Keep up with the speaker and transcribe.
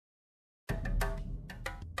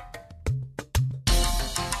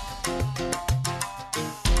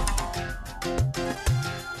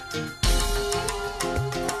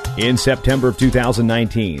In September of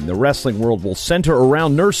 2019, the wrestling world will center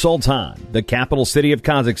around Nur-Sultan, the capital city of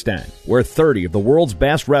Kazakhstan, where 30 of the world's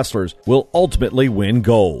best wrestlers will ultimately win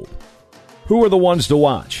gold. Who are the ones to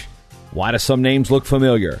watch? Why do some names look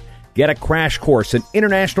familiar? Get a crash course in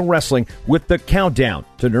international wrestling with the Countdown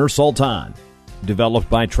to Nur-Sultan.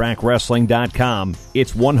 Developed by TrackWrestling.com,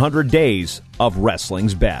 it's 100 days of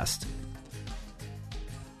wrestling's best.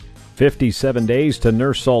 57 days to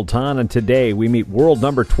Nur-Sultan, and today we meet world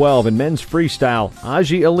number 12 in men's freestyle,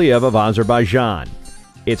 Haji Aliyev of Azerbaijan.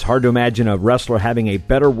 It's hard to imagine a wrestler having a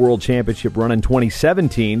better world championship run in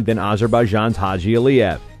 2017 than Azerbaijan's Haji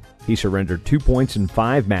Aliyev. He surrendered 2 points in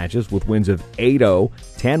 5 matches with wins of 8-0,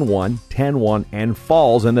 10-1, 10-1, and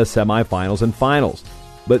falls in the semifinals and finals.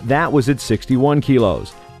 But that was at 61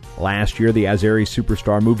 kilos. Last year, the Azeri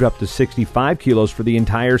superstar moved up to 65 kilos for the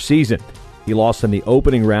entire season. He lost in the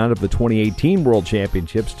opening round of the 2018 World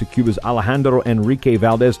Championships to Cuba's Alejandro Enrique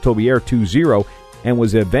Valdez-Tobier 2-0 and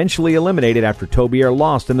was eventually eliminated after Tobier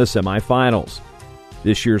lost in the semifinals.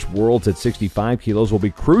 This year's Worlds at 65 kilos will be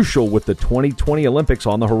crucial with the 2020 Olympics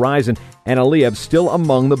on the horizon, and Aliyev still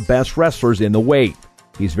among the best wrestlers in the weight.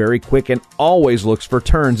 He's very quick and always looks for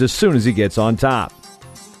turns as soon as he gets on top.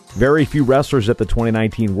 Very few wrestlers at the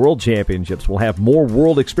 2019 World Championships will have more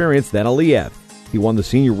world experience than Aliyev. He won the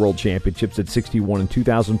Senior World Championships at 61 in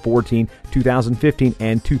 2014, 2015,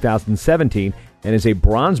 and 2017, and is a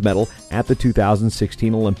bronze medal at the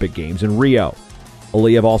 2016 Olympic Games in Rio.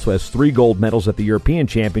 Aliyev also has 3 gold medals at the European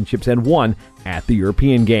Championships and 1 at the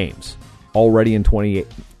European Games. Already in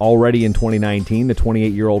 2019, the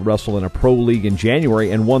 28-year-old wrestled in a pro league in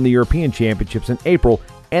January and won the European Championships in April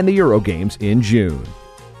and the Euro Games in June.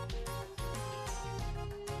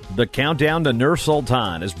 The Countdown to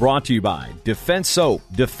Nur-Sultan is brought to you by Defense Soap.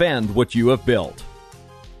 Defend what you have built.